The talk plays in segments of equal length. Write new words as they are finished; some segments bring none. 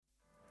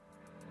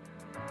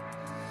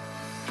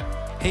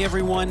Hey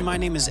everyone, my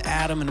name is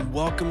Adam and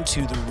welcome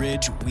to the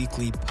Ridge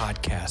Weekly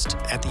Podcast.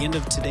 At the end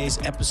of today's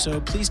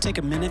episode, please take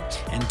a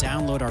minute and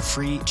download our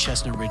free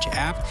Chestnut Ridge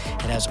app.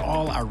 It has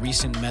all our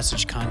recent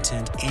message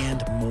content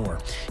and more.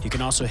 You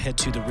can also head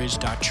to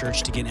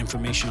theridge.church to get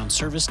information on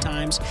service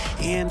times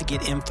and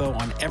get info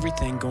on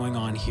everything going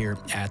on here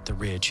at the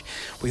Ridge.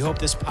 We hope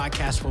this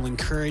podcast will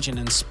encourage and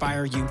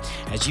inspire you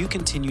as you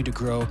continue to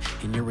grow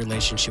in your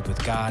relationship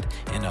with God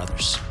and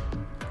others.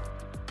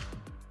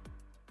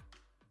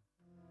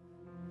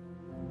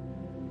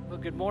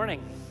 Good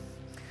morning.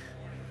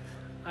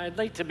 I'd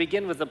like to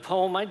begin with a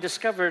poem I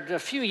discovered a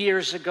few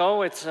years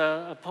ago. It's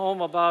a poem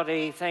about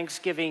a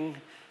Thanksgiving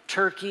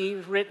turkey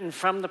written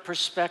from the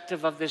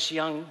perspective of this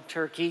young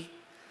turkey.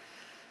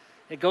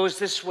 It goes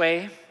this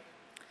way.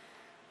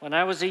 When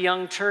I was a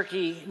young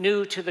turkey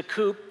new to the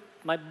coop,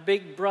 my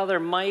big brother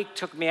Mike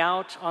took me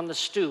out on the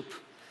stoop.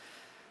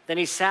 Then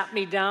he sat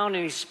me down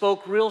and he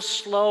spoke real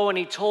slow and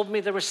he told me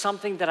there was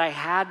something that I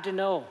had to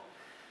know.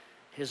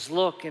 His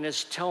look and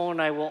his tone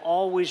I will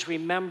always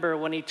remember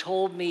when he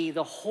told me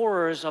the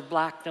horrors of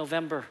Black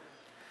November.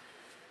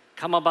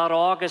 Come about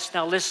August,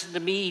 now listen to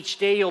me, each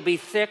day you'll be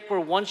thick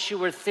where once you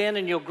were thin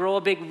and you'll grow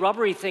a big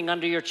rubbery thing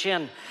under your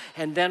chin.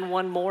 And then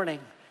one morning,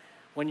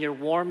 when you're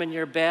warm in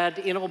your bed,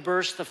 in'll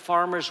burst the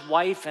farmer's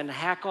wife and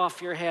hack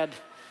off your head.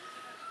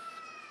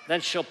 Then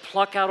she'll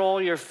pluck out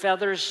all your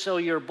feathers so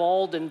you're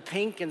bald and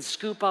pink and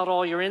scoop out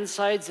all your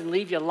insides and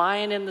leave you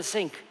lying in the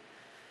sink.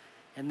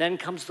 And then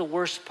comes the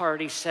worst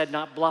part, he said,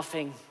 not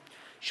bluffing.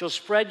 She'll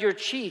spread your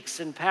cheeks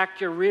and pack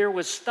your rear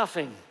with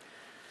stuffing.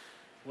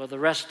 Well, the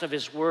rest of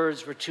his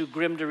words were too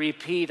grim to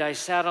repeat. I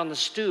sat on the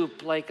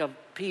stoop like a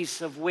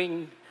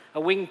winged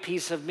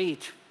piece of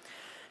meat,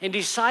 and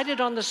decided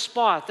on the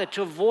spot that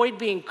to avoid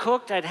being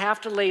cooked, I'd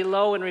have to lay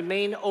low and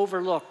remain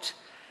overlooked.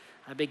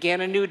 I began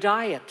a new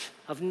diet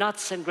of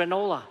nuts and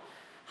granola,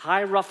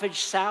 high roughage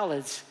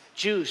salads,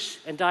 juice,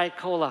 and Diet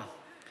Cola.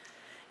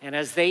 And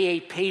as they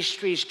ate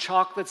pastries,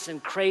 chocolates,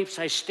 and crepes,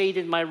 I stayed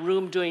in my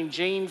room doing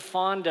Jane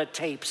Fonda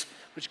tapes,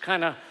 which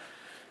kind of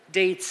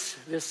dates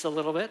this a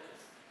little bit.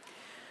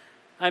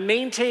 I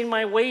maintained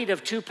my weight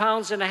of 2.5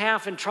 pounds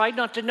and tried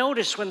not to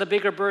notice when the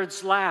bigger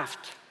birds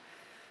laughed.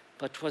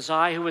 But 'twas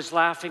I who was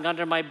laughing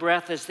under my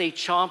breath as they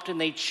chomped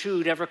and they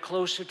chewed ever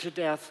closer to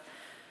death.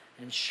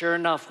 And sure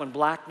enough, when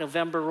Black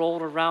November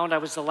rolled around, I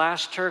was the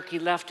last turkey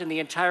left in the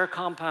entire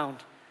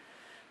compound.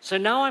 So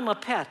now I'm a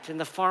pet in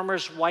the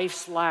farmer's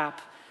wife's lap.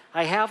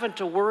 I haven't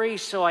to worry,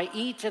 so I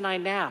eat and I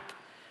nap.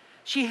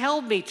 She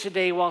held me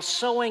today while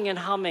sewing and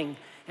humming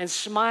and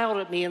smiled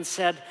at me and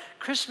said,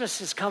 Christmas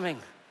is coming.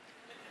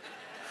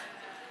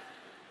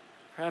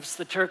 Perhaps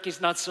the turkey's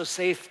not so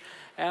safe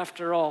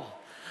after all.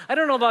 I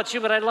don't know about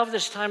you, but I love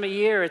this time of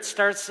year. It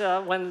starts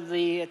when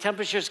the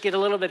temperatures get a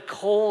little bit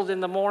cold in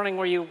the morning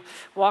where you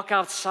walk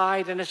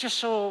outside and it's just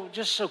so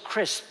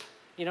crisp,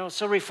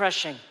 so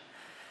refreshing.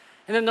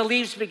 And then the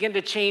leaves begin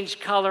to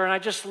change color, and I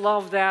just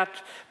love that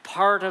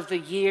part of the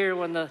year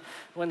when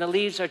the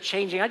leaves are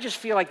changing. I just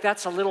feel like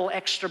that's a little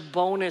extra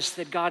bonus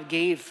that God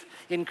gave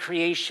in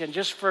creation,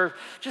 just for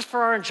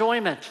our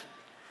enjoyment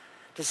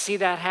to see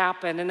that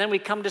happen. And then we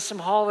come to some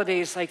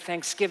holidays like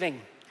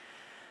Thanksgiving,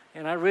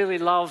 and I really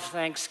love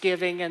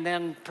Thanksgiving. And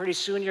then pretty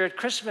soon you're at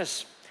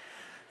Christmas,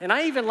 and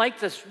I even like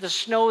the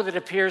snow that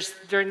appears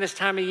during this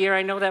time of year.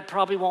 I know that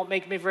probably won't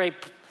make me very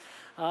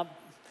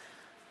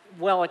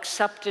well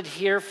accepted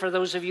here for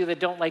those of you that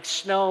don't like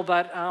snow,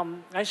 but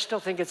I still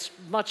think it's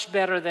much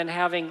better than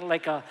having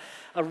like a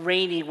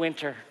rainy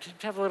winter.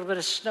 To have a little bit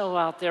of snow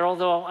out there,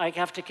 although I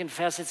have to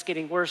confess it's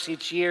getting worse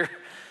each year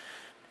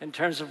in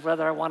terms of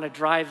whether I want to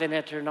drive in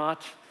it or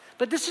not.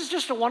 But this is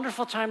just a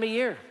wonderful time of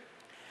year.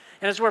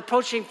 And as we're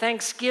approaching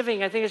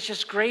Thanksgiving, I think it's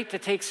just great to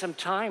take some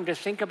time to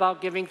think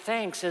about giving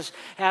thanks. As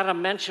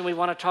Adam mentioned, we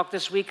want to talk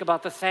this week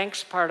about the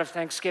thanks part of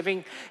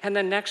Thanksgiving, and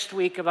then next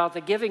week about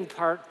the giving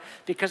part,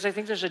 because I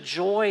think there's a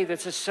joy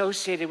that's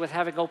associated with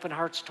having open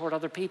hearts toward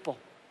other people.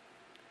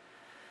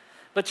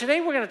 But today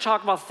we're going to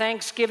talk about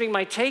Thanksgiving.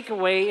 My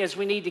takeaway is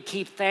we need to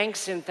keep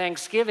thanks in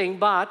Thanksgiving,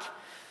 but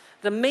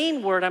the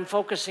main word I'm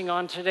focusing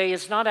on today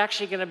is not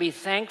actually going to be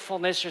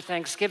thankfulness or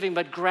Thanksgiving,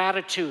 but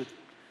gratitude.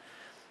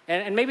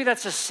 And maybe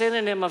that's a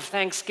synonym of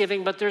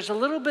thanksgiving, but there's a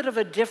little bit of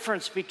a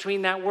difference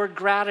between that word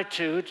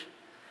gratitude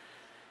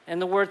and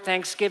the word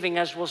thanksgiving,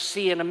 as we'll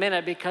see in a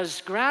minute,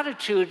 because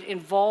gratitude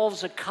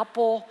involves a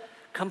couple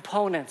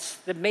components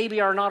that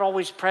maybe are not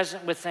always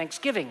present with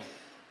thanksgiving.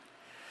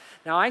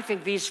 Now, I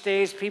think these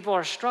days people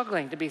are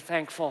struggling to be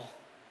thankful.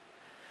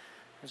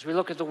 As we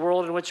look at the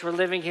world in which we're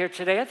living here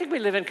today, I think we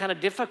live in kind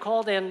of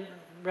difficult and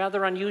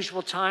rather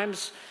unusual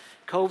times.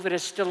 COVID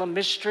is still a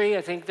mystery.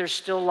 I think there's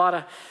still a lot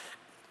of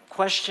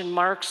question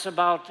marks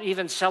about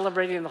even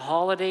celebrating the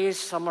holidays.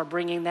 Some are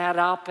bringing that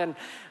up, and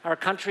our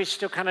country's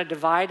still kind of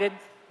divided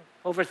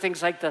over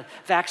things like the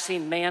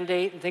vaccine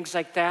mandate and things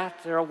like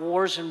that. There are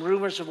wars and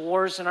rumors of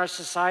wars in our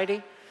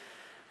society.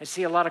 I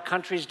see a lot of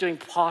countries doing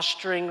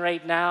posturing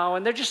right now,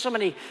 and there are just so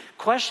many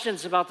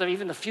questions about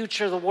even the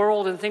future of the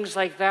world and things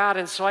like that.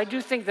 And so I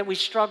do think that we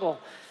struggle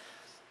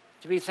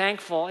to be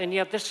thankful, and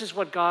yet this is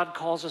what God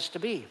calls us to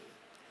be,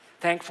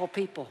 thankful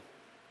people.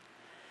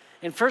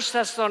 In 1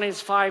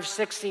 Thessalonians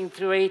 5:16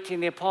 through 18,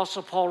 the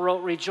Apostle Paul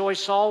wrote,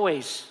 "Rejoice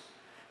always,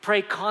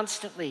 pray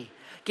constantly,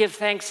 give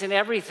thanks in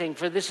everything,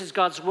 for this is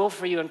God's will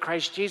for you in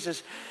Christ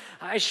Jesus."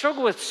 I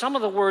struggle with some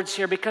of the words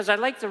here because I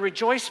like the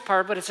rejoice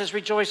part, but it says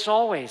rejoice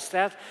always.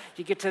 That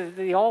you get to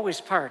the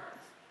always part.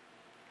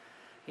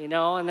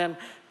 And then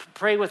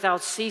pray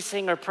without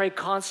ceasing or pray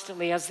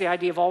constantly has the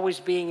idea of always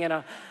being in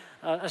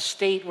a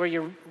state where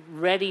you're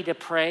ready to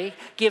pray.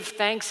 Give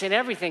thanks in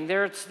everything.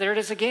 There it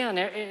is again,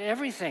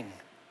 everything.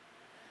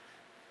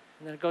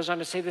 And then it goes on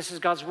to say this is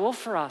God's will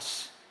for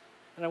us.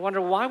 And I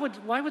wonder, why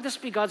would this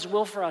be God's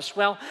will for us?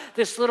 Well,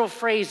 this little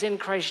phrase, in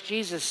Christ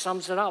Jesus,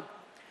 sums it up.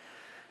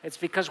 It's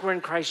because we're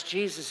in Christ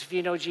Jesus. If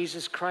you know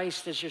Jesus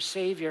Christ as your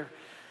Savior,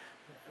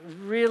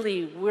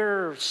 really,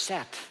 we're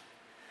set.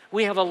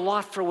 We have a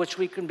lot for which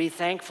we can be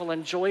thankful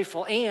and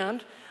joyful.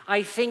 And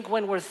I think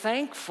when we're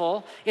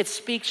thankful, it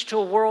speaks to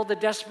a world that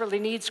desperately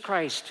needs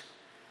Christ.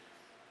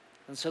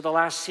 And so the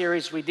last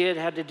series we did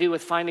had to do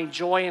with finding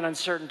joy in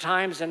uncertain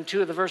times. And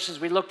two of the verses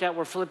we looked at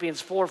were Philippians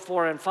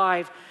 4 and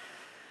 5,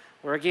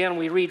 where again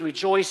we read,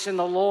 "Rejoice in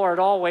the Lord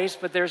always,"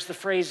 but there's the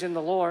phrase "in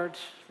the Lord."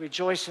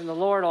 Rejoice in the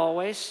Lord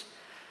always.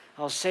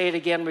 I'll say it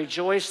again,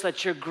 rejoice,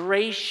 let your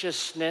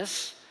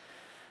graciousness,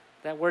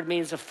 that word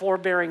means a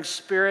forbearing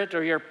spirit,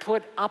 or your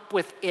put up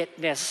with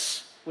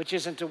itness, which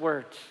isn't a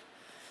word,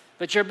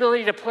 but your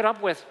ability to put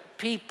up with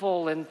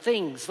people and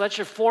things. Let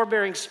your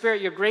forbearing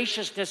spirit, your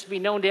graciousness be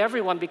known to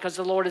everyone because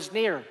the Lord is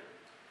near.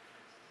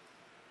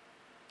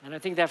 And I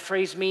think that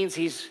phrase means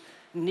he's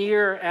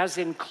near as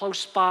in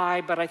close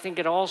by, but I think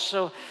it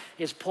also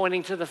is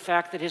pointing to the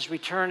fact that his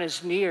return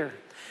is near.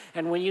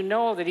 And when you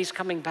know that he's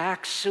coming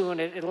back soon,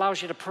 it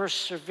allows you to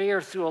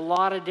persevere through a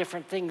lot of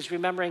different things,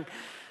 remembering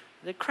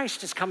that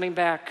Christ is coming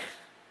back.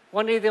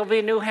 One day there'll be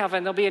a new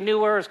heaven, there'll be a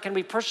new earth. Can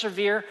we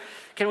persevere?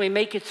 Can we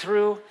make it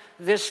through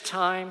this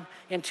time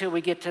until we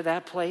get to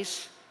that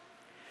place?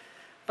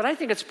 But I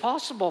think it's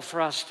possible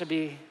for us to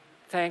be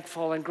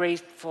thankful and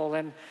grateful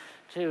and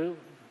to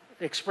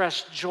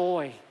express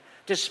joy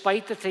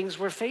despite the things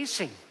we're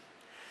facing.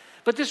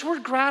 But this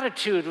word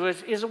gratitude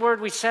is a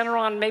word we center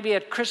on maybe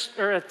at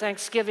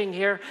Thanksgiving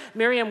here.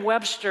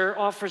 Merriam-Webster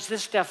offers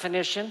this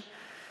definition.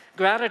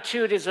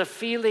 Gratitude is a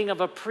feeling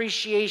of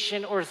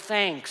appreciation or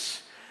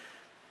thanks.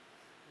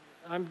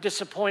 I'm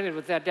disappointed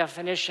with that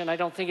definition. I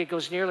don't think it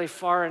goes nearly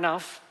far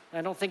enough.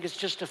 I don't think it's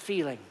just a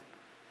feeling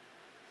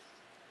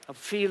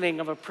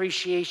of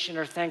appreciation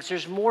or thanks.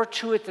 There's more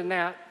to it than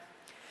that.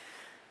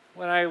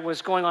 When I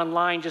was going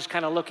online just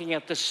kind of looking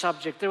at the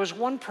subject, there was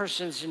one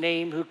person's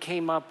name who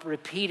came up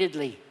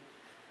repeatedly.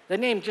 The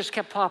name just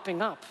kept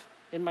popping up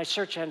in my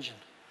search engine.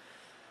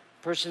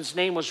 The person's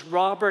name was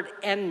Robert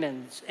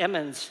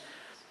Emmons.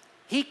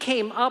 He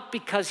came up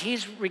because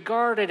he's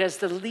regarded as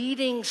the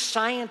leading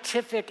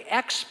scientific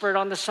expert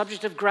on the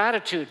subject of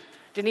gratitude.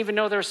 Didn't even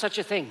know there was such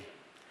a thing.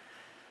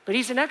 But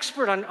he's an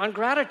expert on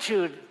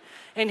gratitude.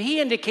 And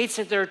he indicates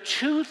that there are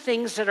two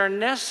things that are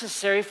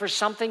necessary for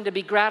something to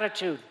be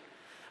gratitude,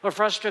 or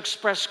for us to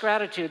express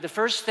gratitude. The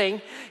first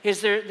thing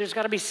is there's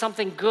got to be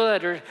something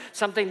good or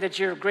something that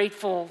you're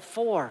grateful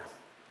for,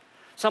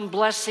 some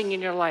blessing in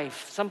your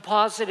life, some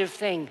positive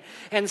thing.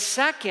 And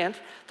second,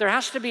 there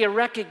has to be a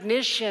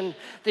recognition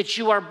that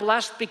you are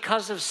blessed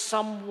because of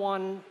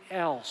someone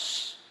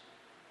else.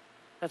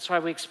 That's why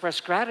we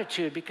express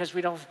gratitude, because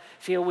we don't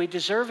feel we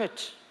deserve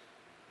it.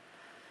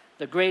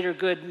 The Greater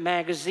Good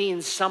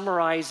magazine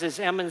summarizes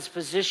Emmons'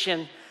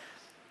 position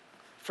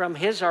from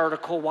his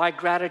article, Why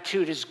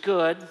Gratitude is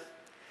Good.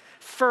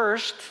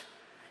 First,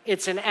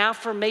 it's an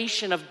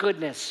affirmation of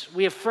goodness.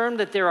 We affirm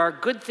that there are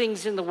good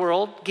things in the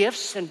world,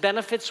 gifts and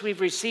benefits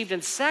we've received.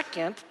 And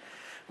second,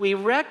 we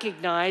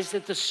recognize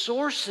that the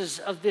sources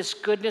of this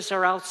goodness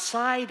are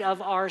outside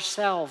of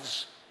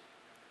ourselves.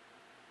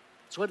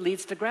 That's what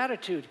leads to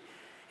gratitude.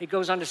 It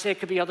goes on to say it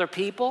could be other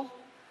people,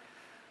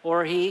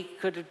 or he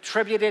could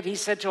attribute it, he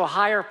said, to a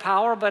higher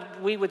power,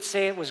 but we would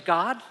say it was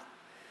God.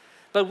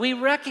 But we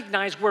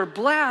recognize we're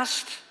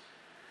blessed,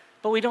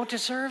 but we don't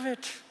deserve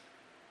it.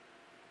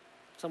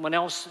 Someone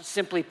else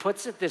simply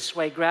puts it this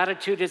way: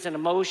 gratitude is an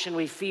emotion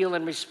we feel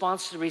in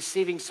response to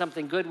receiving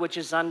something good which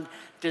is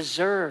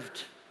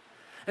undeserved.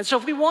 And so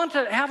if we want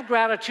to have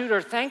gratitude or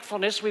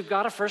thankfulness, we've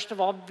got to first of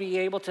all be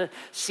able to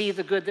see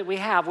the good that we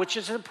have, which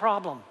is a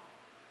problem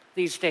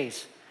these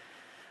days.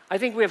 I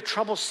think we have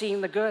trouble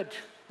seeing the good.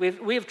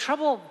 We have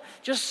trouble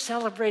just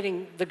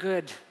celebrating the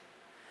good,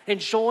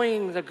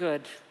 enjoying the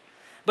good,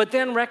 but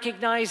then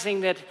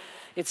recognizing that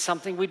it's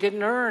something we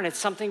didn't earn, it's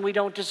something we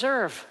don't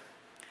deserve.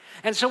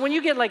 And so when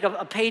you get like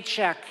a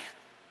paycheck,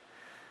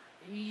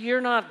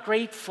 you're not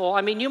grateful.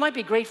 I mean, you might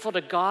be grateful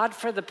to God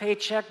for the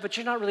paycheck, but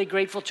you're not really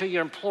grateful to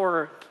your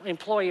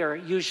employer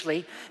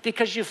usually,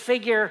 because you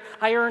figure,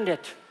 I earned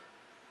it.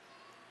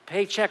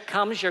 Paycheck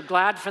comes, you're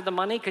glad for the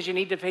money because you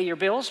need to pay your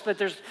bills, but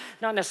there's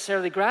not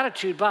necessarily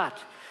gratitude. But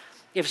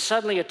If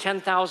suddenly a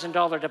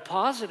 $10,000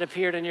 deposit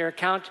appeared in your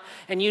account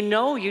and you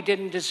know you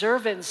didn't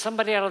deserve it and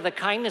somebody out of the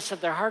kindness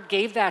of their heart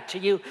gave that to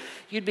you,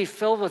 you'd be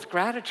filled with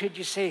gratitude.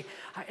 You say,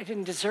 I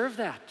didn't deserve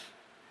that.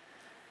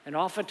 And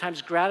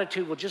oftentimes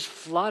gratitude will just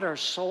flood our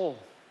soul.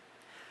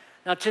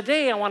 Now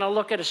today I want to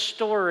look at a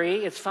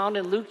story. It's found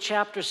in Luke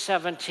chapter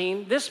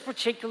 17. This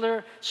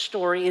particular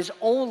story is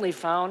only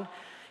found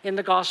in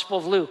the Gospel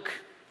of Luke.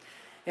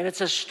 And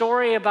it's a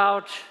story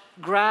about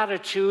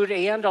gratitude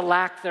and a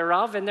lack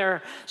thereof. And there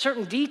are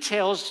certain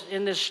details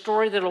in this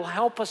story that will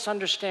help us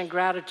understand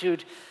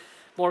gratitude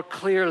more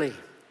clearly.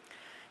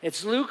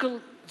 It's Luke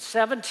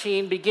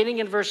 17, beginning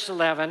in verse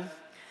 11.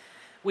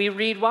 We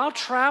read, while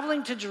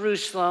traveling to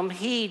Jerusalem,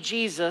 he,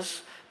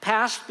 Jesus,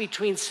 passed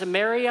between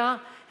Samaria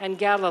and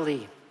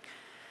Galilee.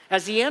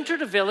 As he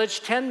entered a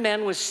village, 10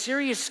 men with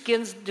serious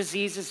skin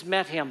diseases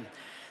met him.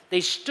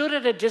 They stood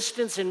at a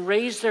distance and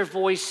raised their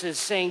voices,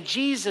 saying,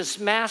 Jesus,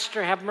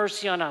 Master, have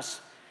mercy on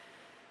us.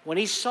 When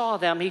he saw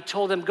them, he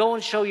told them, go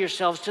and show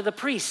yourselves to the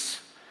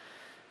priests.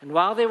 And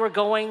while they were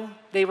going,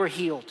 they were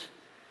healed.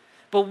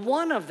 But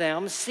one of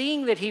them,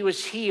 seeing that he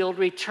was healed,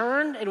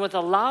 returned and with a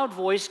loud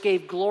voice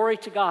gave glory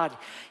to God.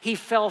 He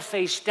fell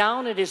face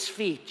down at his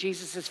feet,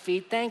 Jesus'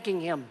 feet, thanking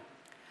him.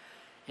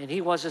 And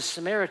he was a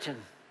Samaritan.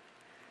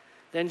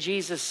 Then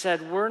Jesus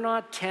said, were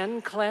not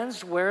 10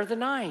 cleansed? Where are the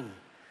 9?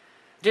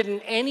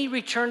 Didn't any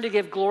return to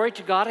give glory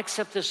to God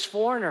except this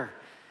foreigner?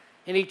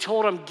 And he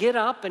told him, get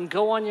up and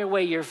go on your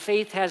way. Your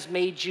faith has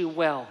made you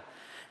well.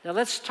 Now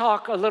let's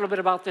talk a little bit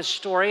about this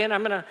story. And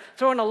I'm going to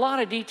throw in a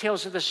lot of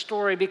details of the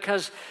story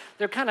because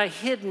they're kind of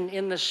hidden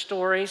in the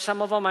story.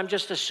 Some of them I'm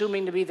just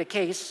assuming to be the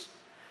case.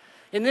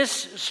 In this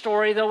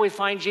story, though, we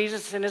find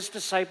Jesus and his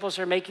disciples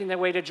are making their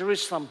way to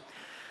Jerusalem.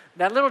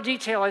 That little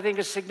detail, I think,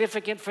 is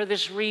significant for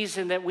this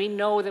reason, that we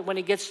know that when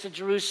he gets to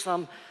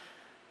Jerusalem,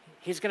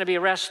 he's going to be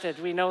arrested.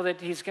 We know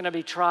that he's going to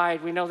be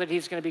tried. We know that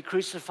he's going to be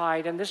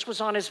crucified. And this was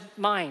on his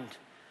mind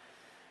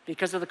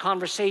because of the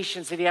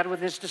conversations that he had with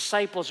his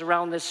disciples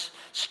around this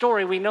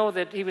story. We know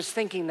that he was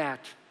thinking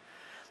that.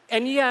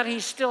 And yet he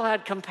still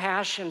had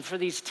compassion for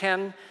these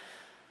 10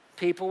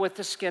 people with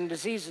the skin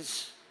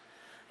diseases.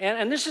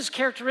 And this is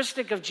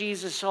characteristic of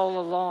Jesus all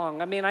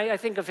along. I mean, I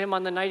think of him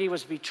on the night he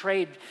was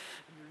betrayed,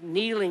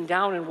 kneeling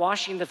down and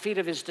washing the feet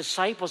of his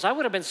disciples. I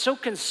would have been so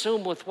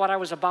consumed with what I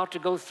was about to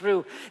go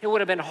through, it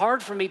would have been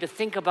hard for me to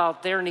think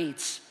about their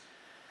needs.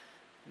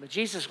 But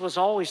Jesus was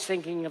always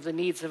thinking of the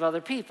needs of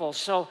other people.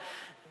 So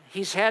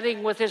he's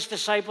heading with his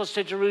disciples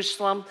to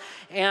Jerusalem,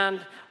 and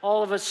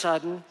all of a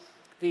sudden,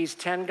 these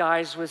 10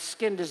 guys with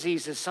skin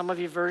diseases, some of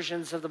your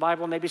versions of the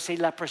Bible maybe say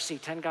leprosy,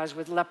 10 guys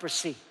with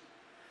leprosy,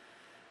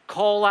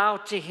 call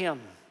out to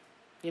him,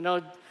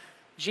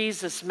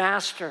 Jesus,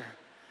 Master,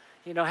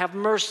 have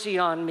mercy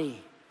on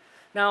me.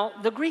 Now,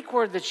 the Greek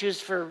word that's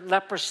used for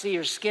leprosy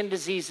or skin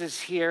diseases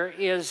here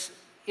is,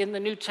 in the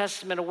New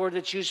Testament, a word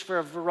that's used for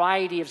a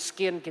variety of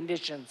skin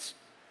conditions,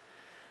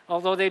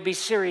 although they'd be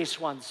serious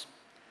ones.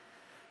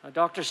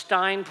 Dr.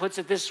 Stein puts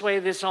it this way: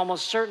 this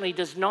almost certainly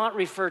does not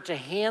refer to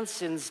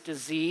Hansen's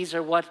disease,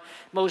 or what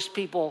most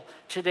people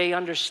today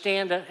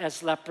understand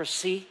as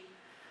leprosy.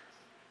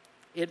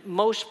 It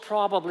most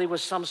probably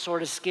was some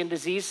sort of skin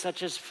disease,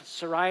 such as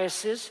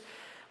psoriasis,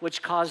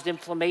 which caused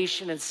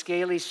inflammation and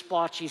scaly,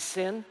 splotchy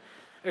skin.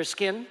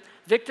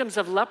 Victims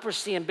of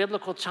leprosy in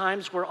biblical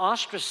times were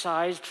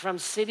ostracized from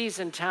cities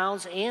and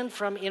towns and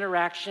from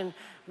interaction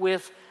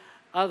with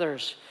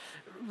others.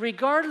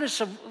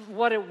 Regardless of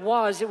what it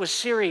was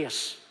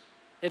serious.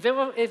 If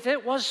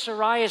it was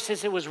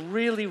psoriasis, it was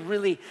really,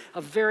 really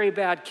a very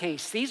bad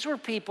case. These were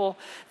people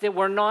that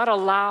were not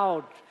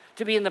allowed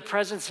to be in the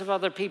presence of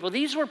other people.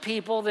 These were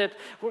people that,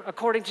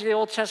 according to the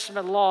Old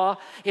Testament law,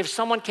 if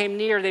someone came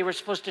near, they were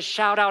supposed to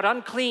shout out,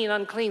 unclean,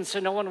 unclean, so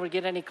no one would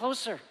get any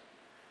closer.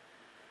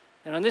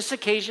 And on this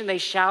occasion, they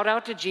shout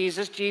out to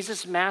Jesus,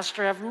 Jesus,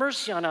 Master, have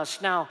mercy on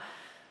us. Now,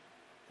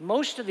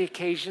 most of the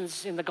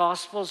occasions in the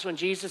Gospels when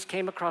Jesus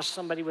came across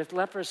somebody with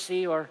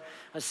leprosy or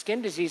a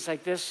skin disease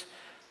like this,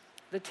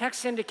 the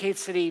text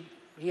indicates that he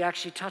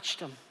actually touched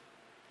them,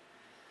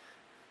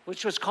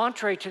 which was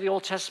contrary to the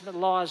Old Testament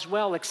law as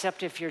well,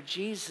 except if you're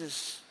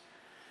Jesus.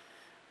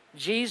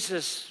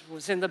 Jesus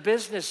was in the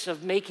business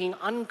of making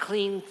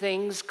unclean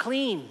things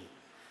clean.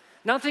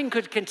 Nothing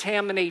could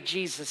contaminate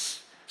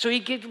Jesus, so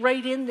he'd get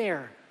right in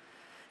there.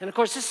 And of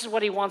course, this is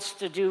what he wants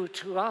to do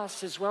to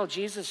us as well.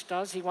 Jesus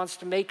does. He wants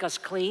to make us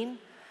clean.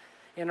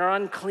 In our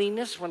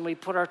uncleanness, when we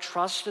put our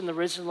trust in the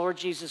risen Lord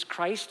Jesus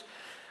Christ,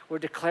 we're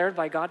declared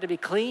by God to be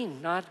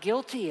clean, not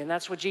guilty, and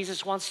that's what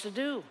Jesus wants to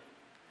do.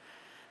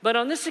 But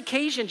on this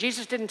occasion,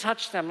 Jesus didn't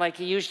touch them like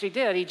he usually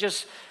did. He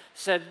just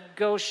said,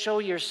 go show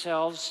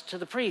yourselves to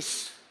the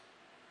priests.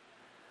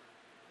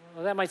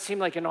 Well, that might seem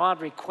like an odd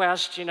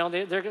request.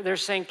 They're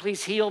saying,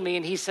 please heal me.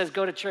 And he says,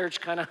 go to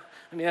church, kind of.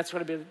 That's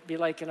what it would be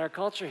like in our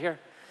culture here.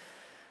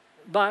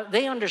 But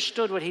they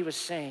understood what he was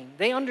saying.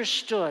 They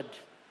understood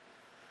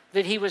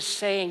that he was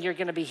saying, you're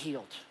going to be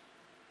healed.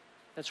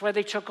 That's why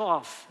they took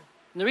off.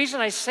 And the reason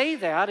I say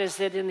that is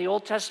that in the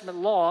Old Testament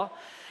law,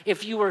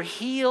 if you were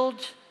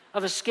healed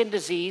of a skin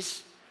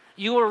disease,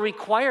 You were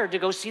required to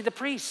go see the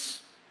priests.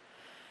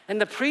 And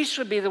the priests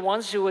would be the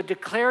ones who would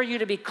declare you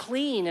to be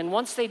clean. And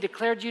once they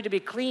declared you to be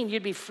clean,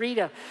 you'd be free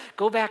to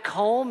go back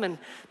home and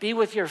be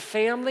with your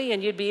family,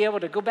 and you'd be able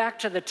to go back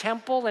to the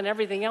temple and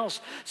everything else.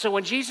 So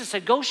when Jesus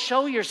said, go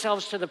show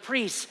yourselves to the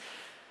priests,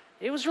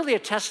 it was really a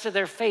test of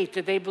their faith.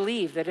 Did they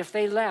believe that if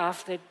they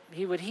left, that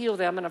he would heal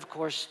them? And of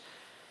course,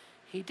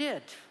 he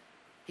did.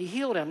 He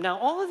healed them. Now,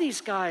 all of these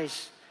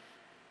guys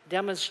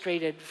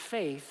demonstrated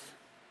faith,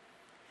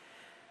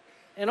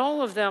 and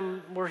all of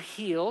them were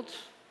healed.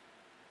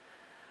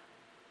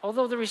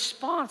 Although the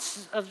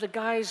response of the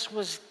guys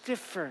was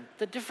different,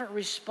 the different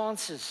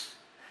responses.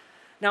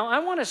 Now, I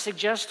want to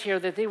suggest here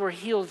that they were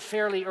healed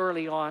fairly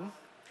early on.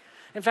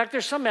 In fact,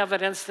 there's some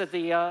evidence that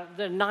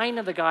the 9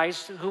 of the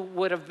guys who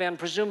would have been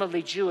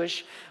presumably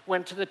Jewish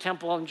went to the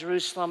temple in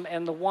Jerusalem,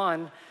 and the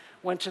 1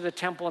 went to the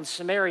temple in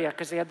Samaria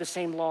because they had the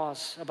same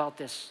laws about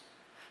this.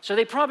 So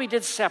they probably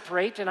did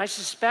separate, and I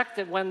suspect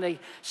that when the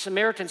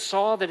Samaritan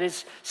saw that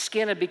his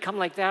skin had become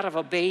like that of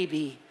a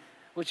baby,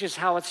 which is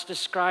how it's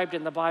described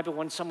in the Bible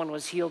when someone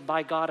was healed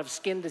by God of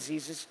skin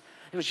diseases.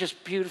 It was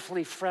just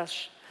beautifully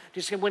fresh.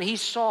 Just when he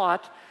saw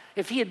it,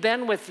 if he had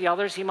been with the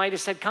others, he might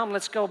have said, come,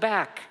 let's go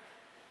back.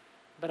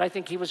 But I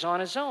think he was on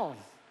his own.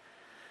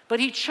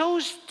 But he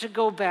chose to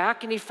go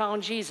back, and he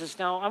found Jesus.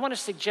 Now, I want to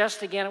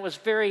suggest again,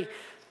 they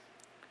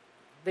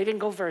didn't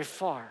go very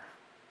far.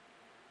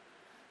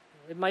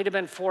 It might have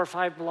been 4 or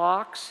 5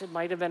 blocks. It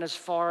might have been as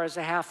far as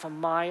a half a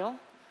mile.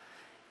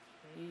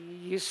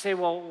 You say,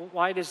 well,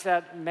 why does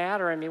that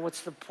matter? I mean,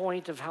 what's the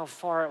point of how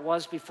far it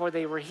was before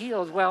they were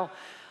healed? Well,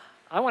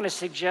 I want to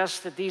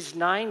suggest that these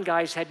 9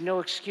 guys had no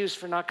excuse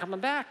for not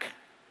coming back.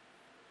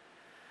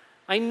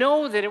 I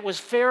know that it was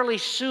fairly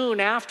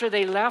soon after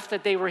they left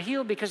that they were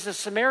healed because the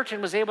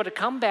Samaritan was able to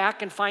come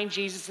back and find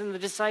Jesus and the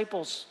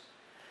disciples.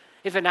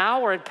 If an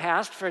hour had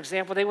passed, for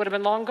example, they would have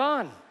been long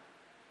gone.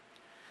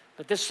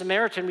 But this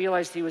Samaritan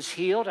realized he was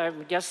healed.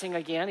 I'm guessing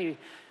again, he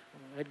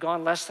had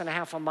gone less than a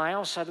half a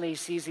mile. Suddenly he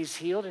sees he's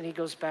healed, and he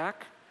goes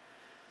back,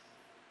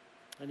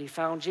 and he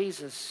found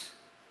Jesus.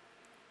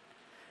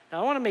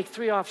 Now I want to make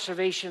 3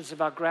 observations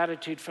about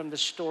gratitude from the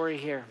story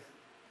here.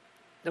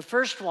 The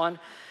first one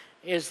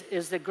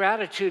is that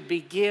gratitude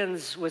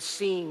begins with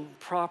seeing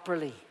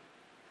properly.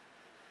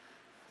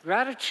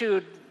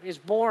 Gratitude is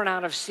born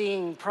out of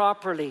seeing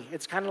properly.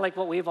 It's kind of like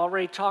what we've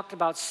already talked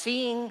about,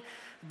 seeing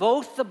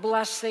both the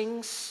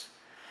blessings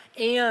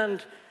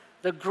and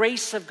the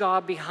grace of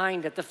God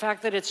behind it, the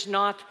fact that it's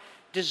not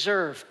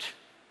deserved.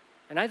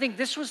 And I think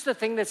this was the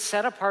thing that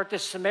set apart the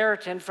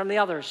Samaritan from the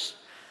others.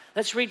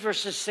 Let's read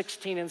verses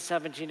 16 and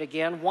 17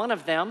 again. One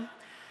of them,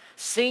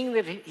 seeing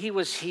that he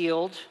was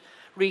healed,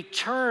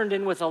 returned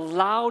and with a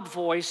loud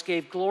voice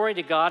gave glory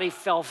to God. He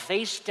fell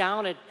face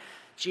down at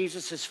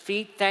Jesus'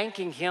 feet,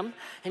 thanking him.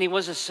 And he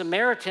was a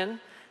Samaritan.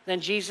 Then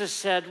Jesus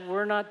said,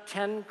 were not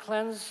 10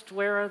 cleansed?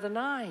 Where are the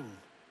 9?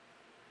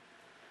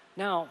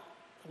 Now,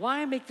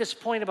 why I make this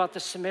point about the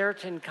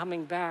Samaritan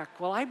coming back?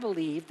 Well, I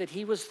believe that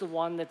he was the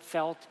one that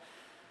felt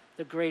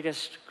the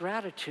greatest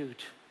gratitude.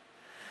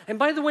 And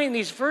by the way, in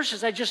these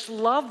verses, I just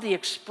love the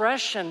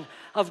expression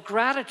of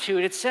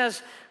gratitude. It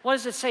says, what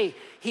does it say?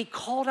 He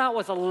called out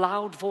with a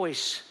loud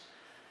voice,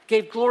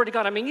 gave glory to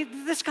God. I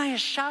mean, this guy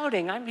is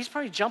shouting. He's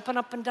probably jumping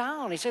up and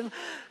down. He said,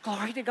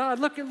 glory to God,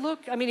 look.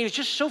 I mean, he was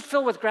just so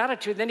filled with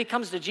gratitude. Then he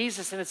comes to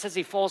Jesus, and it says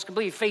he falls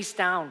completely face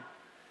down.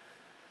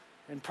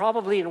 And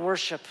probably in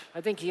worship,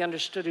 I think he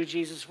understood who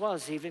Jesus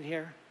was even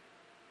here.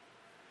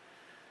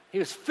 He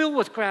was filled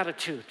with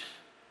gratitude.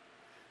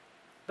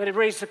 But it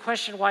raised the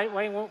question, why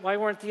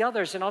weren't the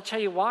others? And I'll tell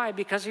you why,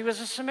 because he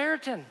was a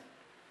Samaritan.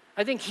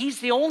 I think he's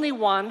the only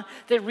one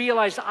that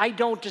realized, I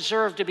don't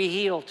deserve to be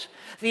healed.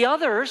 The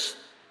others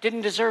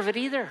didn't deserve it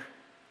either.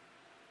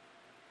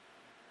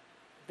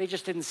 They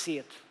just didn't see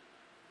it.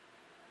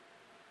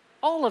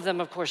 All of them,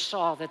 of course,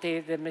 saw that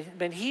they had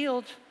been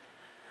healed.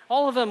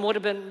 All of them would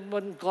have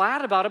been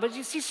glad about it, but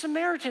you see,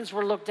 Samaritans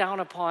were looked down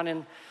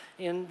upon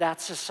in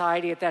that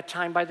society at that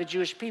time by the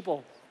Jewish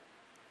people.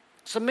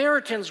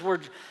 Samaritans were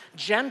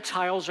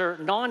Gentiles or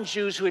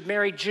non-Jews who had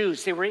married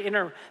Jews. They were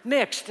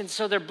intermixed, and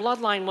so their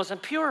bloodline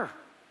wasn't pure.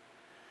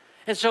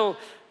 And so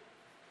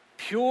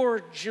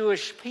pure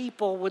Jewish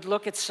people would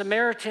look at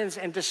Samaritans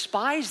and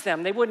despise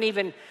them. They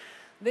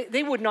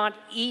would not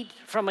eat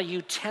from a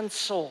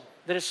utensil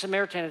that a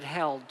Samaritan had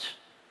held,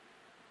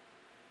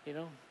 you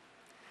know.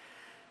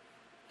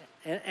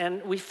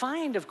 And we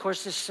find, of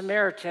course, this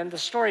Samaritan, the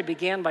story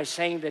began by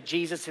saying that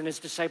Jesus and his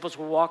disciples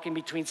were walking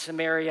between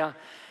Samaria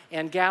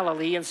and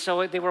Galilee. And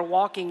so they were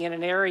walking in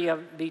an area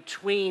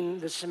between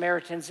the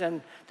Samaritans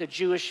and the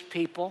Jewish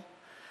people.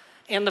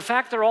 And the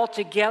fact they're all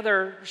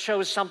together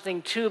shows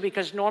something too,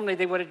 because normally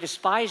they would have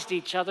despised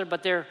each other,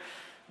 but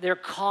their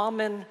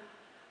common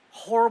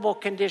horrible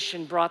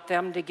condition brought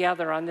them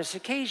together on this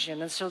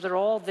occasion. And so they're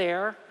all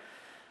there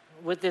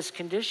with this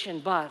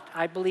condition. But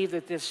I believe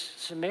that this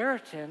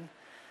Samaritan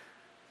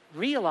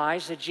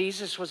realized that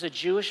Jesus was a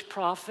Jewish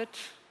prophet,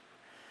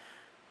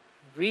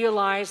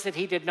 realized that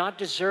he did not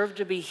deserve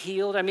to be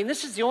healed. I mean,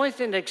 this is the only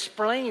thing that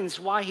explains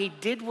why he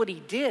did what he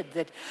did,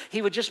 that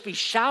he would just be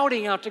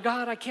shouting out to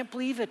God, I can't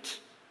believe it.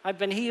 I've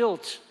been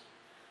healed.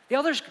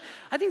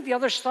 I think the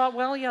others thought,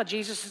 well, yeah,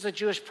 Jesus is a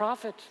Jewish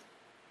prophet.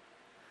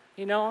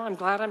 I'm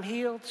glad I'm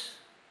healed.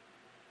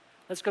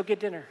 Let's go get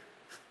dinner.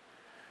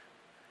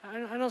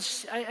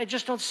 I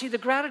just don't see the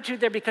gratitude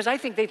there because I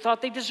think they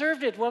thought they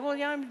deserved it. Well,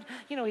 yeah,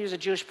 he was a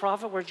Jewish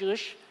prophet. We're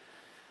Jewish.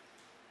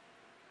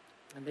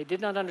 And they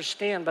did not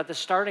understand, but the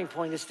starting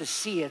point is to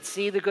see it.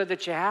 See the good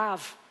that you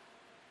have.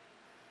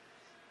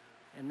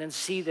 And then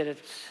see that it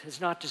is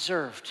not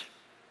deserved.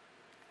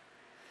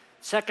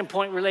 Second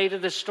point related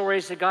to this story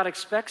is that God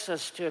expects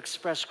us to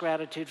express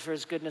gratitude for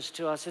his goodness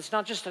to us. It's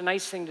not just a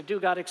nice thing to do.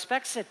 God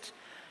expects it.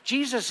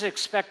 Jesus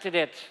expected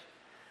it.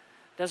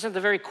 Doesn't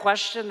the very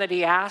question that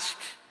he asked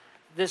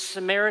this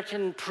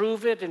Samaritan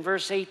prove it in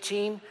verse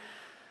 18,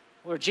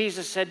 where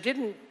Jesus said,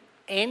 didn't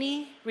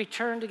any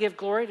return to give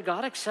glory to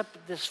God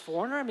except this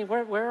foreigner? I mean,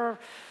 where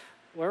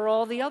are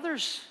all the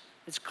others?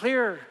 It's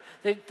clear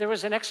that there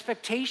was an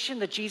expectation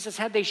that Jesus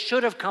had. They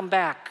should have come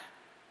back.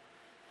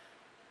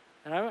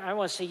 And I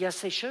want to say,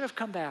 yes, they should have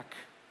come back.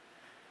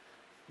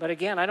 But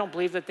again, I don't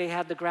believe that they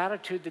had the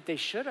gratitude that they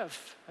should have.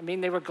 I mean,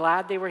 they were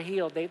glad they were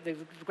healed. The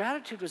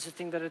gratitude was the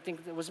thing that I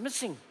think that was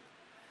missing.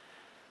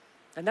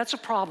 And that's a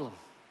problem.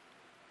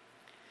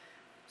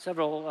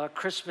 Several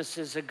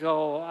Christmases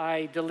ago,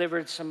 I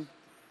delivered some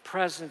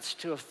presents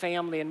to a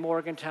family in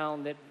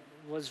Morgantown that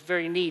was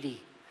very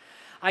needy.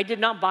 I did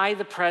not buy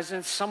the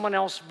presents. Someone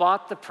else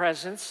bought the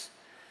presents,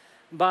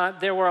 but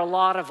there were a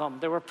lot of them.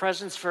 There were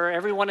presents for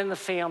everyone in the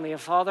family, a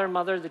father,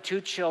 mother, the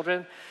two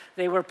children.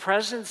 They were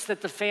presents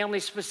that the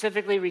family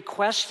specifically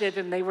requested,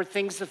 and they were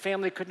things the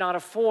family could not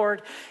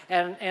afford,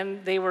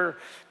 and they were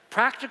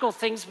practical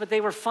things, but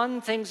they were fun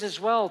things as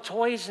well,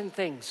 toys and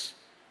things.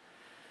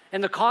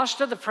 And the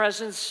cost of the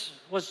presents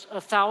was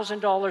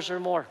 $1,000 or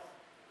more.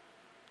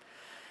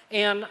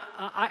 And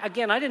I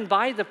didn't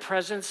buy the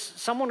presents.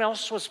 Someone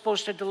else was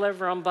supposed to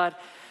deliver them, but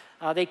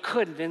they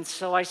couldn't. And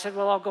so I said,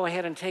 well, I'll go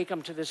ahead and take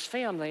them to this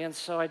family. And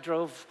so I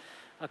drove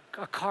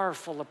a car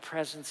full of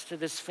presents to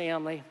this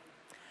family.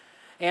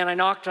 And I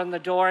knocked on the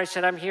door. I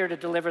said, I'm here to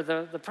deliver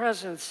the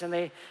presents. And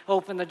they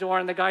opened the door,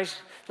 and the guy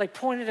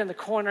pointed in the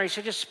corner. He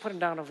said, just put them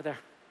down over there.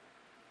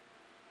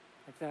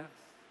 Like that.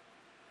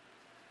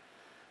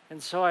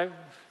 And so I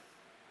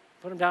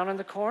put them down in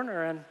the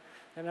corner,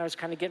 and I was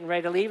kind of getting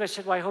ready to leave. I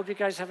said, well, I hope you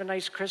guys have a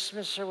nice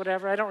Christmas or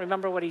whatever. I don't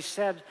remember what he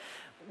said.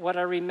 What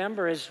I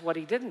remember is what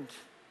he didn't.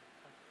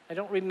 I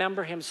don't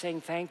remember him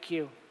saying thank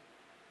you.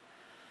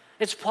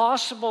 It's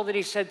possible that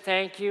he said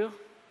thank you.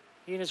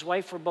 He and his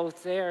wife were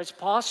both there. It's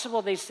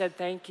possible they said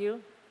thank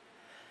you.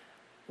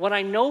 What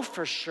I know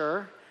for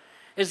sure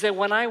is that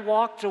when I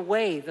walked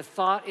away, the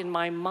thought in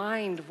my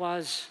mind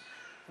was,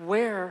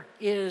 where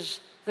is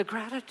the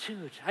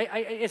gratitude?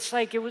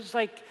 It was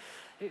like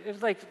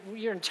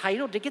you're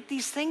entitled to get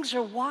these things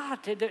or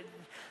what?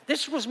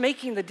 This was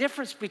making the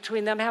difference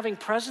between them having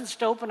presents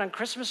to open on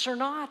Christmas or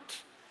not.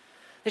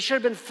 They should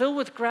have been filled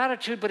with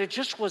gratitude, but it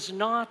just was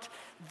not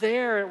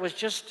there. It was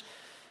just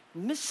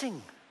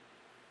missing.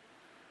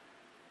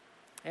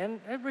 And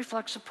it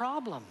reflects a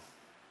problem.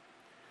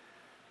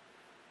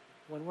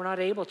 When we're not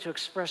able to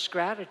express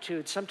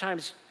gratitude,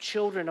 sometimes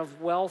children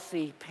of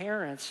wealthy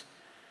parents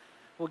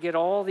will get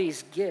all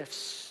these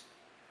gifts,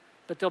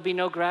 but there'll be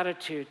no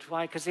gratitude.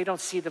 Why? Because they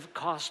don't see the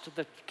cost of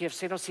the gifts.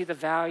 They don't see the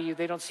value.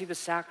 They don't see the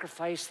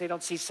sacrifice. They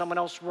don't see someone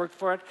else work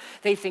for it.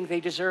 They think they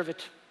deserve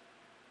it.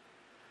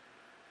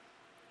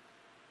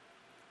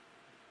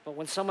 But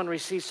when someone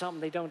receives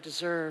something they don't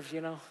deserve,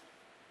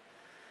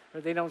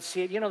 or they don't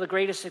see it, the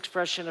greatest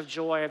expression of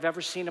joy I've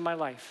ever seen in my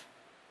life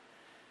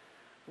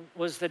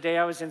was the day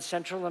I was in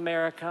Central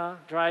America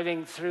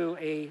driving through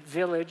a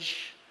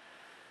village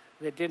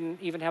that didn't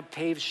even have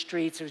paved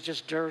streets. It was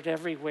just dirt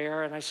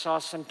everywhere. And I saw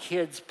some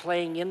kids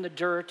playing in the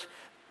dirt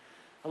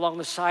along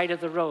the side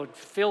of the road,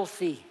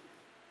 filthy.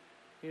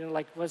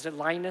 Was it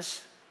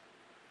Linus?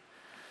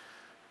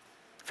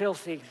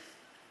 Filthy.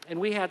 And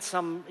we had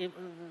some,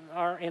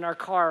 in our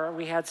car,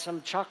 we had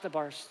some chocolate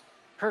bars,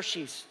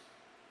 Hershey's,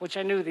 which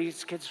I knew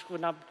these kids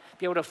would not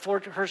be able to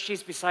afford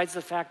Hershey's besides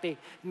the fact they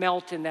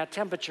melt in that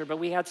temperature. But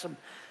we had some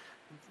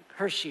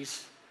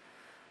Hershey's.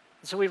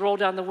 So we rolled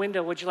down the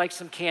window, would you like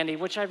some candy?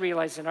 Which I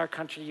realize in our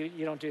country,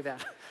 you don't do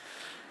that.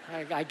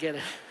 I get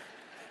it.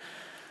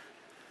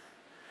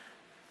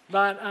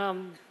 But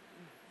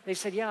they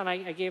said, yeah, and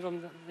I gave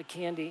them the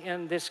candy.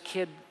 And this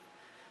kid,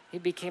 he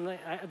became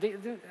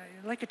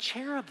like a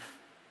cherub.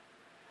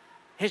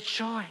 His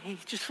joy, he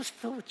just was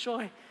filled with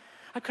joy.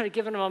 I could have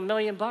given him $1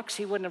 million.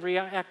 He wouldn't have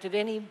reacted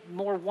any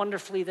more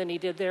wonderfully than he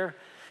did there.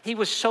 He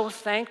was so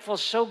thankful,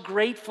 so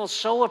grateful,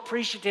 so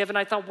appreciative. And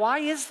I thought, why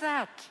is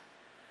that?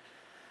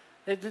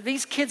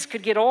 These kids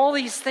could get all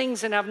these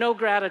things and have no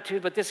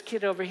gratitude, but this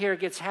kid over here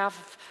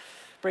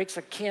breaks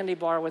a candy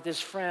bar with his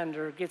friend,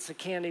 or gets a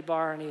candy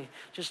bar, and he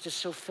just is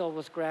so filled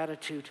with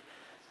gratitude.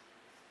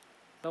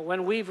 But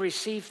when we've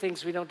received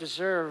things we don't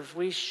deserve,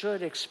 we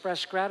should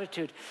express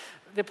gratitude.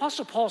 The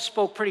Apostle Paul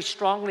spoke pretty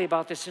strongly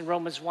about this in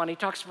Romans 1. He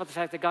talks about the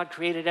fact that God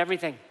created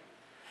everything,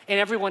 and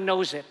everyone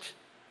knows it.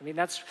 I mean,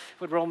 that's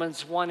what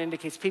Romans 1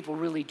 indicates. People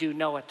really do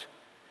know it.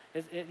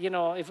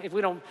 If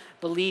we don't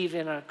believe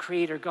in a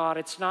creator God,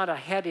 it's not a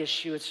head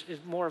issue, it's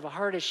more of a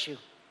heart issue.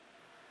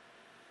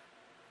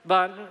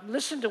 But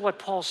listen to what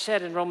Paul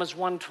said in Romans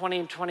 1, 20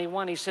 and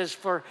 21. He says,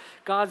 for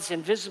God's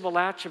invisible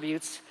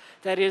attributes,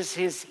 that is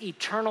his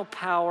eternal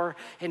power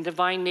and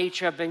divine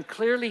nature, have been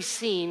clearly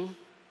seen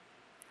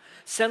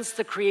since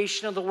the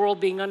creation of the world,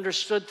 being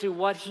understood through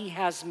what he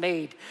has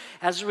made.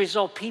 As a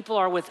result, people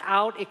are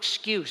without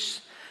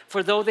excuse.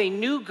 For though they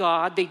knew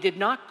God, they did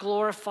not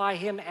glorify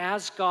him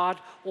as God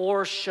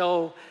or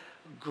show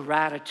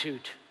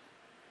gratitude.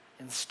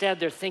 Instead,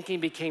 their thinking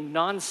became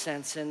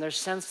nonsense and their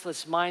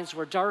senseless minds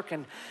were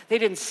darkened. They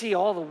didn't see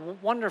all the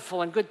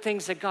wonderful and good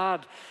things that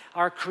God,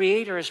 our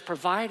Creator, has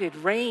provided,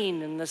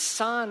 rain and the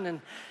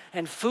sun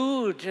and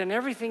food and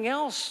everything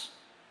else.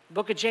 The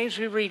book of James,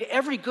 we read,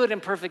 every good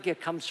and perfect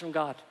gift comes from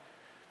God.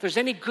 If there's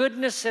any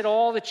goodness at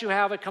all that you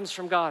have, it comes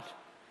from God.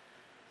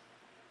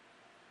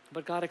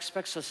 But God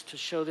expects us to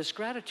show this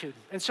gratitude.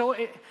 And so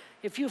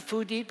if you have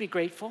food to eat, be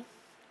grateful.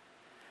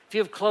 If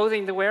you have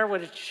clothing to wear,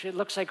 which it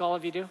looks like all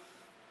of you do,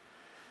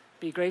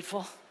 be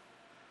grateful.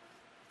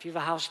 If you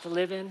have a house to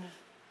live in,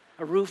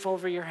 a roof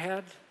over your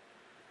head,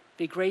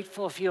 be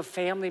grateful. If you have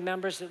family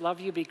members that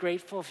love you, be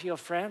grateful. If you have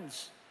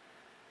friends,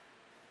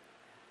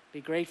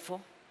 be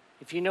grateful.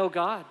 If you know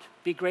God,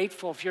 be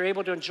grateful. If you're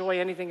able to enjoy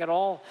anything at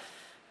all,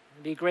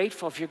 be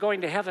grateful. If you're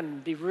going to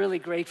heaven, be really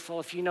grateful.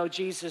 If you know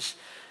Jesus,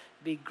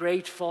 be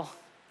grateful.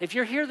 If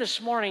you're here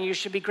this morning, you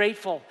should be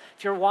grateful.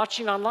 If you're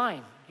watching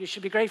online, you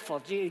should be grateful.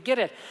 Do you get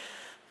it?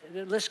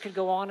 The list could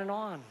go on and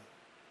on.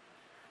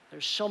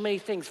 There's so many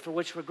things for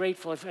which we're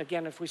grateful,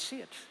 if we see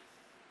it.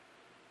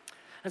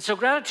 And so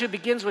gratitude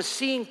begins with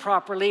seeing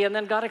properly, and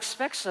then God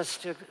expects us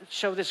to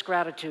show this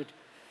gratitude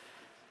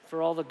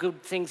for all the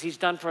good things he's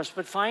done for us.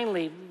 But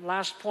finally,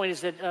 last point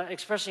is that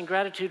expressing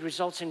gratitude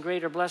results in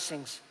greater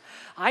blessings.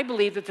 I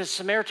believe that the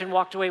Samaritan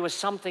walked away with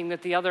something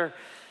that the other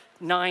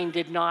 9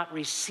 did not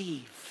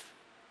receive.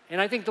 And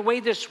I think the way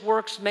this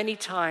works many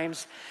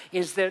times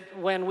is that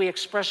when we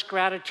express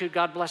gratitude,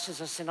 God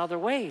blesses us in other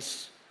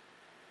ways.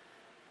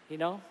 You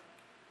know?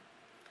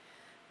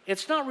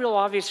 It's not real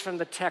obvious from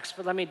the text,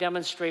 but let me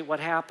demonstrate what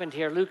happened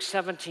here. Luke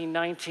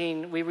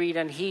 17:19, we read,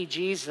 and he,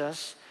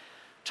 Jesus,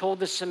 told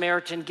the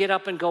Samaritan, get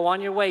up and go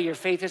on your way. Your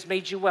faith has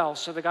made you well.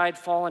 So the guy had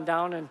fallen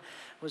down and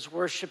was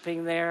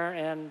worshiping there,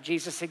 and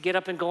Jesus said, get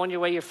up and go on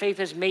your way. Your faith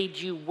has made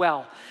you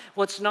well.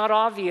 What's not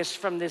obvious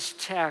from this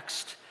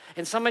text,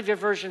 and some of your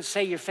versions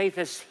say your faith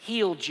has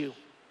healed you.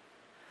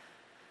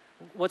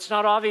 What's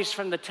not obvious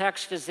from the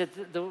text is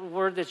that the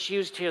word that's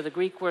used here, the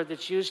Greek word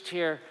that's used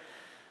here,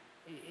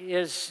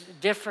 is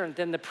different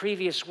than the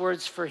previous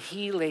words for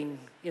healing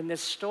in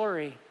this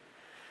story.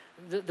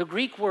 The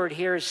Greek word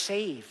here is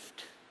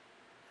saved.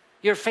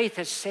 Your faith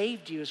has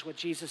saved you is what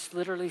Jesus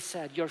literally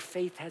said. Your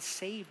faith has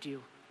saved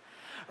you.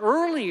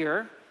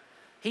 Earlier,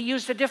 he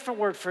used a different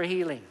word for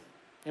healing.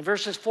 In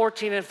verses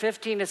 14 and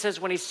 15, it says,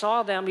 when he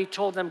saw them, he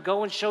told them,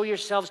 go and show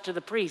yourselves to the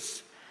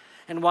priests.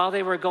 And while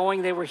they were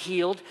going, they were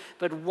healed.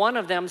 But one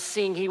of them,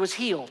 seeing he was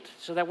healed.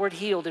 So that word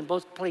healed in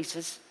both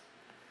places,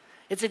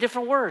 it's a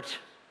different word.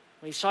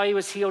 When he saw he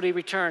was healed, he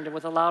returned and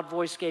with a loud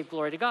voice gave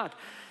glory to God.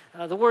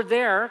 The word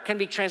there can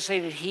be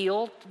translated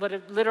healed, but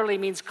it literally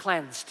means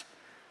cleansed.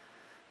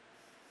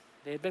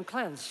 They had been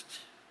cleansed,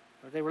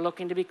 or they were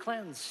looking to be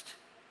cleansed.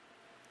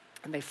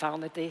 And they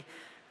found that they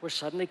were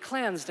suddenly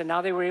cleansed, and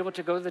now they were able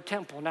to go to the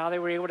temple. Now they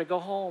were able to go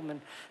home and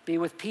be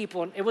with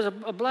people. And it was a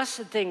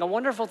blessed thing, a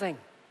wonderful thing.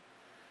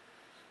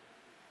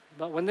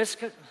 But when this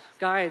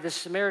guy, this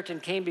Samaritan,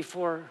 came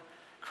before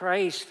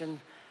Christ and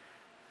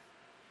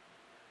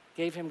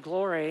gave him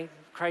glory,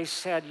 Christ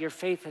said, your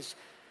faith has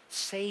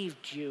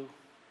saved you.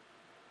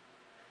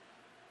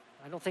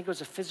 I don't think it was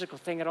a physical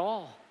thing at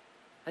all.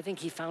 I think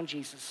he found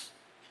Jesus.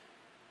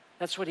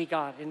 That's what he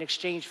got in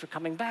exchange for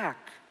coming back.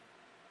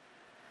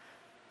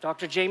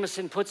 Dr.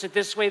 Jameson puts it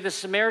this way, the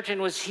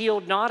Samaritan was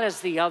healed not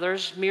as the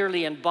others,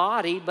 merely in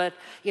body, but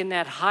in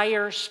that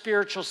higher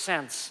spiritual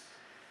sense.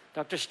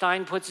 Dr.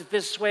 Stein puts it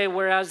this way,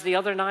 whereas the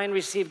other 9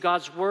 received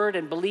God's word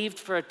and believed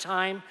for a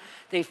time,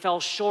 they fell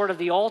short of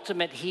the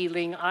ultimate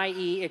healing,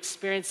 i.e.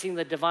 experiencing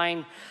the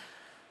divine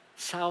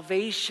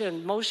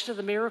salvation. Most of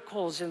the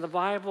miracles in the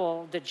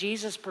Bible that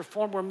Jesus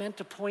performed were meant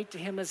to point to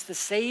him as the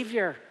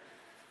Savior.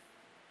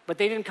 But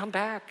they didn't come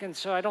back, and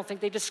so I don't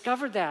think they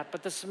discovered that,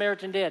 but the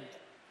Samaritan did.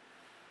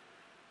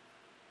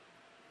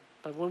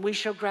 But when we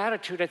show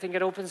gratitude, I think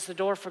it opens the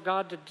door for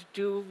God to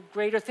do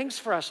greater things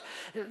for us.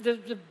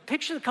 The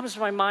picture that comes to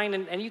my mind,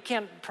 and you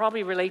can't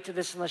probably relate to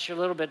this unless you're a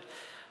little bit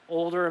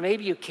older, or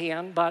maybe you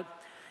can, but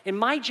in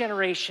my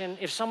generation,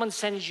 if someone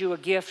sends you a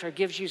gift or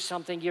gives you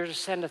something, you're to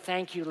send a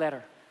thank you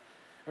letter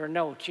or a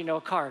note,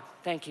 a card,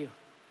 thank you.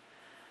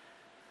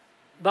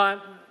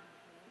 But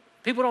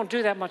people don't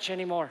do that much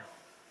anymore.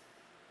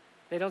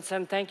 They don't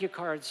send thank you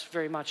cards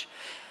very much.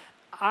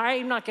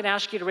 I'm not going to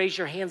ask you to raise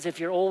your hands if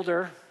you're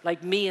older,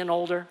 like me and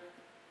older.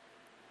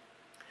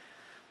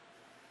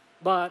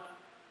 But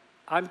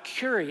I'm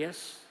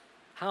curious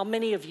how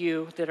many of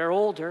you that are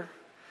older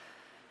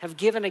have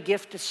given a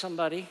gift to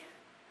somebody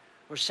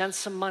or sent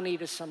some money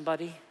to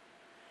somebody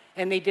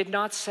and they did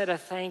not say a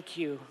thank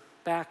you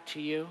back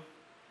to you.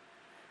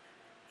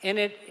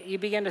 And you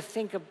begin to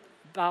think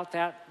about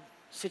that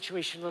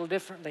situation a little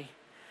differently.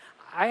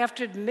 I have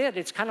to admit,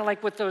 it's kind of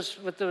like with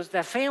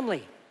that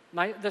family.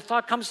 The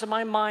thought comes to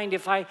my mind,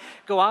 if I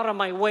go out of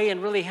my way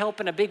and really help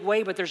in a big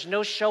way, but there's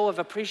no show of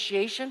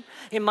appreciation,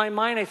 in my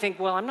mind I think,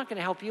 well, I'm not going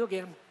to help you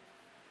again.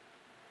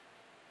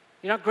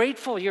 You're not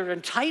grateful. You're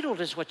entitled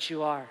is what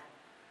you are.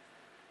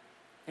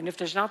 And if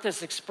there's not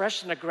this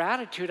expression of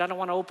gratitude, I don't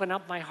want to open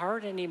up my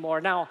heart anymore.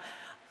 Now,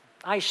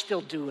 I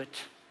still do it.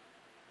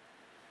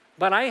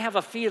 But I have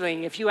a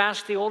feeling, if you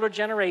ask the older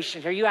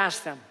generation, or you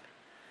ask them,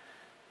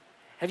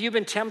 have you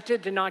been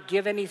tempted to not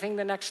give anything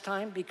the next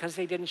time because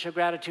they didn't show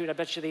gratitude? I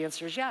bet you the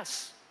answer is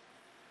yes.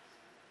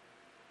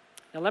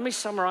 Now let me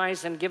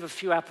summarize and give a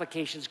few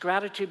applications.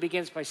 Gratitude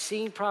begins by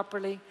seeing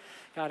properly.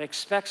 God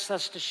expects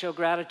us to show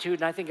gratitude,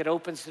 and I think it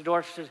opens the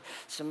door to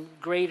some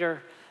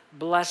greater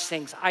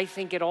blessings. I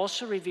think it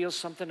also reveals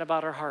something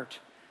about our heart.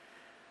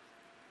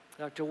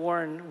 Dr.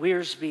 Warren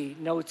Wiersbe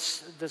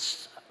notes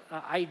this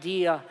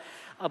idea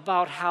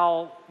about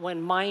how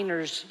when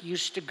miners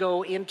used to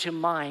go into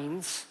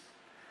mines,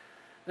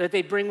 that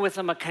they bring with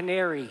them a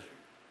canary,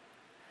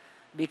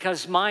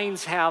 because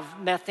mines have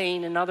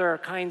methane and other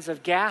kinds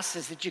of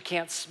gases that you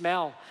can't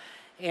smell.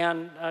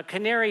 And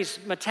canaries'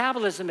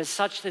 metabolism is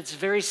such that it's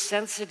very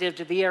sensitive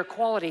to the air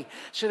quality.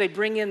 So they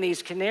bring in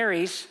these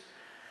canaries,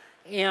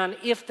 and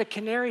if the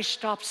canary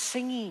stopped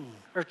singing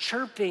or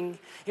chirping,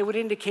 it would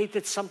indicate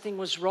that something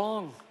was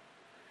wrong.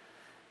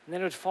 And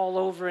then it would fall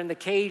over in the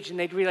cage, and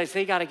they'd realize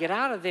they got to get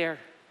out of there.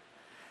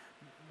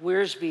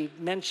 Wiersbe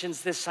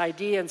mentions this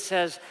idea and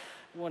says,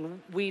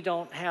 when we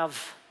don't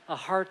have a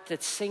heart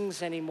that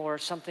sings anymore,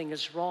 something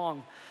is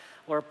wrong.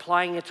 Or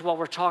applying it to what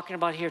we're talking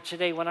about here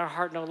today, when our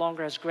heart no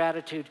longer has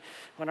gratitude,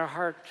 when our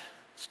heart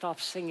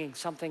stops singing,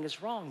 something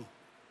is wrong.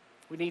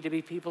 We need to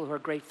be people who are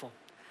grateful.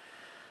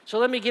 So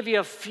let me give you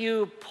a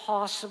few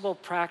possible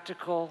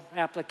practical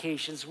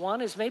applications. One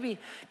is maybe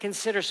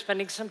consider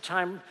spending some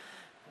time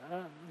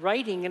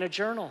writing in a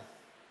journal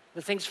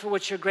the things for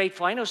which you're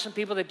grateful. I know some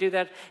people that do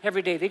that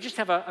every day. They just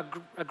have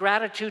a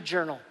gratitude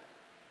journal.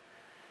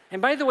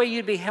 And by the way,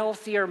 you'd be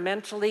healthier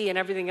mentally and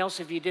everything else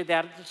if you did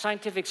that.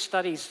 Scientific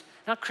studies,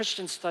 not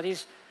Christian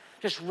studies,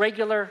 just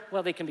regular,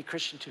 well, they can be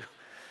Christian too.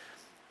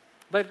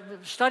 But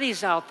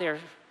studies out there,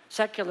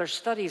 secular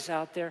studies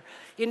out there,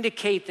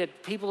 indicate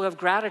that people who have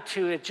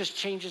gratitude, it just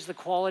changes the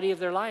quality of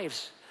their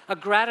lives. A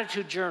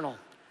gratitude journal.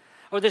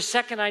 Or the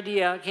second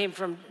idea came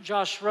from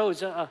Josh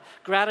Rhodes, a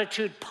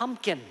gratitude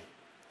pumpkin.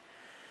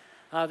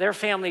 Their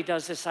family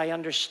does this, I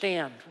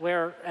understand,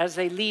 where as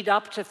they lead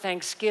up to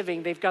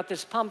Thanksgiving, they've got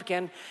this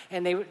pumpkin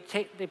and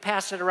they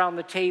pass it around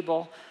the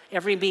table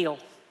every meal.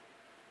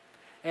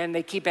 And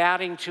they keep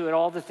adding to it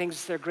all the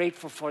things they're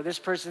grateful for. This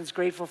person's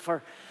grateful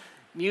for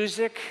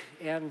music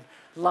and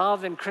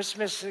love and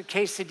Christmas.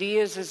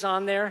 Quesadillas is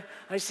on there.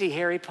 I see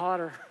Harry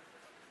Potter,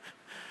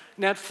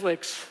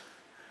 Netflix.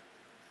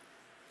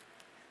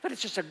 But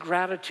it's just a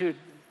gratitude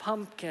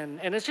pumpkin.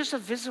 And it's just a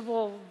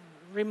visible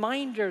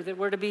reminder that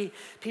we're to be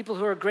people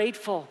who are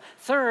grateful.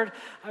 Third,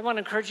 I want to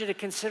encourage you to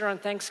consider on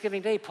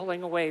Thanksgiving Day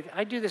pulling away.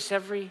 I do this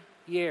every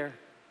year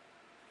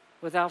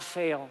without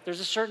fail.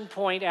 There's a certain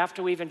point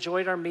after we've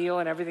enjoyed our meal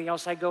and everything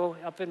else, I go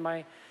up in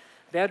my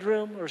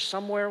bedroom or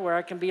somewhere where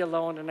I can be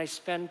alone and I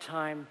spend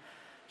time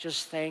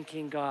just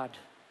thanking God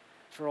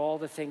for all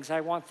the things.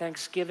 I want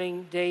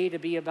Thanksgiving Day to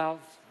be about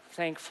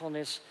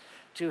thankfulness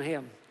to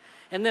Him.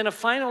 And then a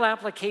final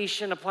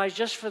application applies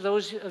just for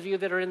those of you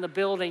that are in the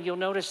building. You'll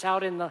notice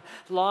out in the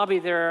lobby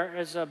there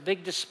is a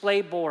big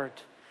display board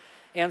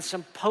and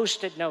some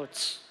Post-it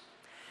notes.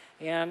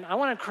 And I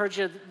want to encourage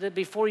you that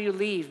before you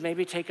leave,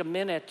 maybe take a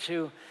minute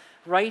to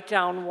write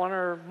down one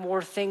or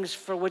more things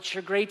for which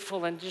you're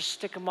grateful and just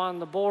stick them on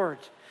the board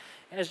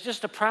as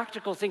just a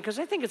practical thing. Because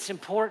I think it's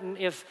important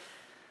if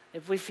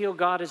we feel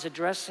God is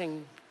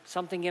addressing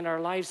something in our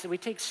lives that we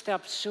take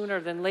steps sooner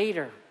than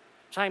later.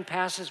 Time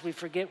passes, we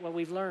forget what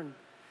we've learned.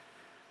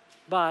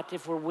 But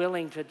if we're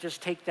willing to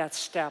just take that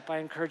step, I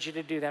encourage you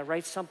to do that.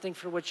 Write something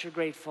for which you're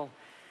grateful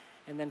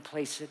and then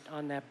place it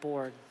on that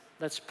board.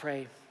 Let's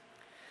pray.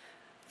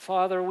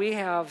 Father, we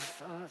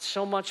have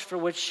so much for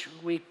which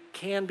we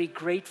can be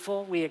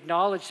grateful. We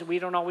acknowledge that we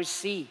don't always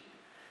see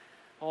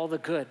all the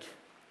good.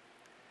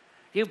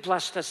 You've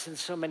blessed us in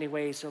so many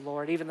ways, O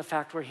Lord. Even the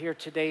fact we're here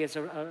today is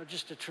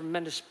just a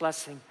tremendous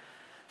blessing.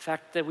 The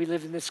fact that we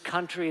live in this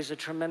country is a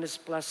tremendous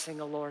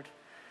blessing, O Lord.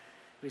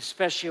 We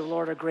especially, O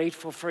Lord, are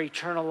grateful for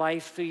eternal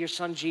life through your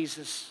Son,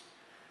 Jesus.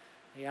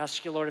 We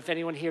ask you, Lord, if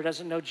anyone here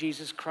doesn't know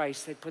Jesus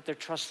Christ, they put their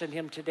trust in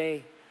him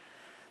today,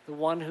 the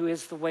one who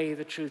is the way,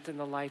 the truth, and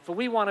the life. But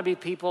we want to be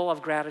people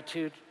of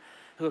gratitude,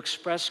 who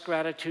express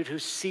gratitude, who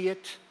see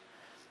it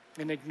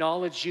and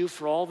acknowledge you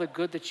for all the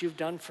good that you've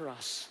done for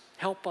us.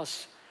 Help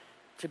us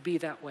to be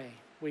that way.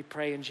 We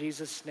pray in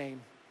Jesus' name.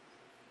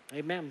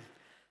 Amen.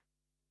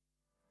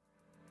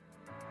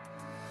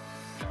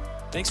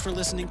 Thanks for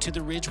listening to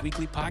the Ridge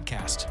Weekly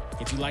Podcast.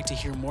 If you'd like to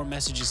hear more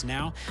messages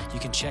now, you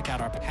can check out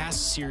our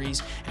past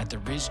series at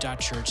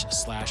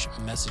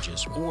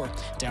theridge.church/messages or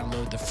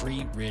download the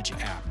free Ridge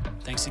app.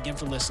 Thanks again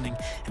for listening,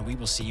 and we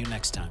will see you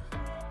next time.